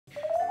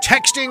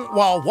Texting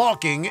while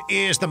walking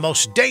is the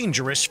most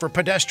dangerous for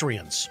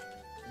pedestrians.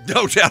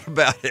 No doubt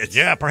about it.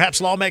 Yeah, perhaps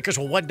lawmakers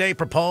will one day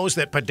propose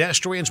that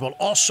pedestrians will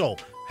also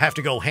have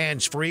to go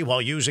hands-free while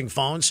using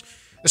phones.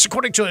 This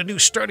according to a new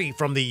study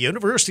from the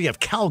University of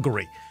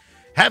Calgary.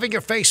 Having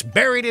your face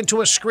buried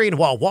into a screen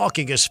while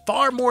walking is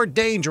far more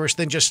dangerous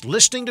than just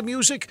listening to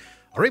music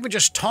or even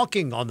just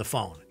talking on the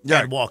phone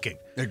and walking.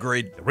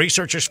 Agreed. The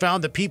researchers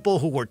found that people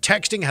who were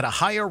texting had a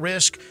higher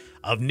risk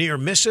of near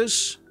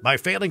misses by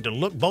failing to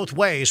look both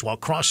ways while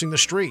crossing the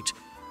street.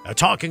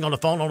 Talking on the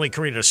phone only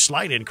created a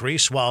slight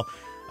increase, while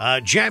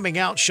jamming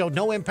out showed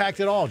no impact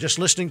at all, just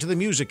listening to the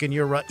music in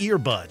your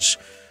earbuds.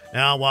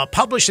 Now,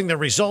 publishing the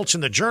results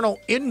in the journal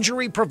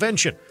Injury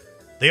Prevention,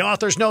 the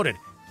authors noted,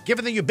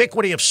 given the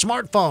ubiquity of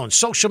smartphones,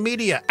 social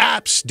media,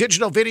 apps,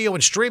 digital video,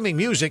 and streaming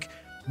music,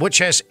 which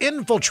has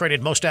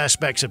infiltrated most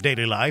aspects of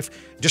daily life,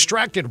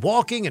 distracted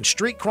walking and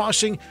street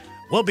crossing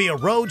will be a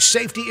road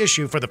safety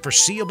issue for the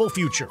foreseeable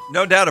future.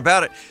 No doubt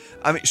about it.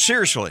 I mean,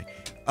 seriously,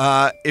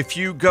 if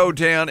you're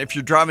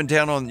driving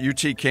down on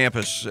UT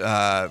campus,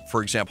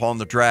 for example, on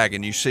the drag,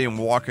 and you see them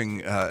walking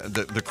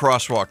the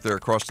crosswalk there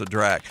across the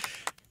drag,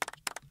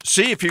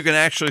 see if you can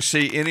actually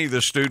see any of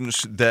the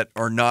students that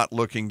are not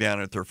looking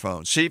down at their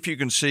phones. See if you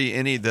can see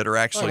any that are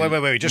actually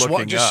wait.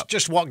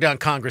 Just walk down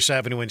Congress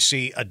Avenue and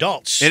see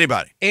adults.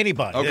 Anybody.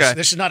 Okay.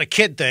 This is not a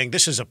kid thing.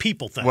 This is a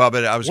people thing. Well,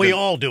 but we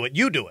all do it.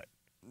 You do it.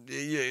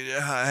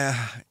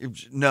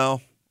 No.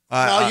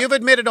 You've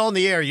admitted on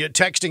the air you're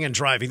texting and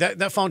driving.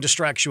 That phone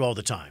distracts you all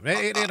the time.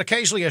 It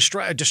occasionally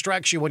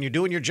distracts you when you're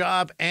doing your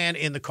job and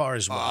in the car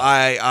as well.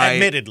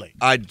 Admittedly.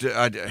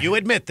 You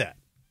admit that.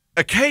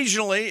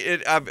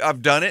 Occasionally,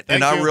 I've done it,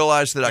 and I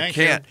realize that I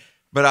can't.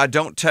 But I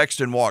don't text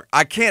and walk.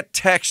 I can't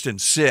text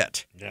and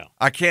sit. Yeah.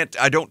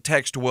 I don't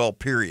text well,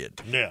 period.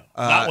 Yeah.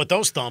 Not with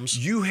those thumbs.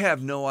 You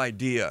have no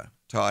idea,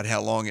 Todd,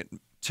 how long it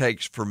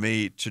takes for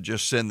me to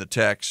just send the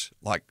text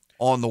like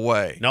on the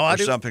way. No, I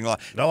do. Something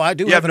like. No, I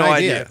do you have an an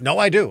idea. idea. No,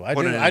 I do. I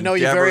do. I know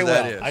you very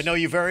well. Is. I know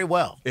you very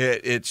well.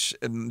 It's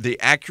the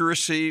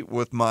accuracy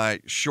with my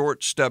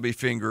short, stubby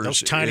fingers.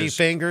 Those tiny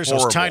fingers,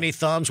 horrible. those tiny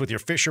thumbs with your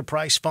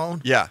Fisher-Price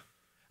phone. Yeah.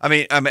 I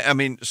mean,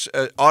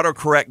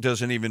 autocorrect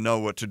doesn't even know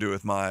what to do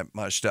with my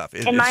stuff.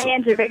 And my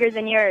hands are bigger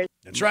than yours.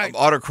 That's right.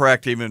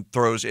 Autocorrect even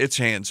throws its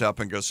hands up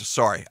and goes,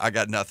 "Sorry, I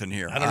got nothing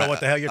here. I don't know what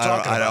the hell you're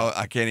talking about.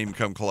 I can't even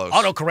come close."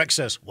 Autocorrect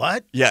says,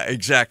 "What?" Yeah,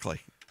 exactly.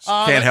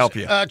 Can't help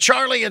you.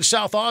 Charlie in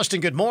South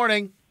Austin, good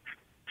morning.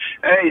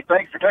 Hey,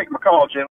 thanks for taking my call, Jim.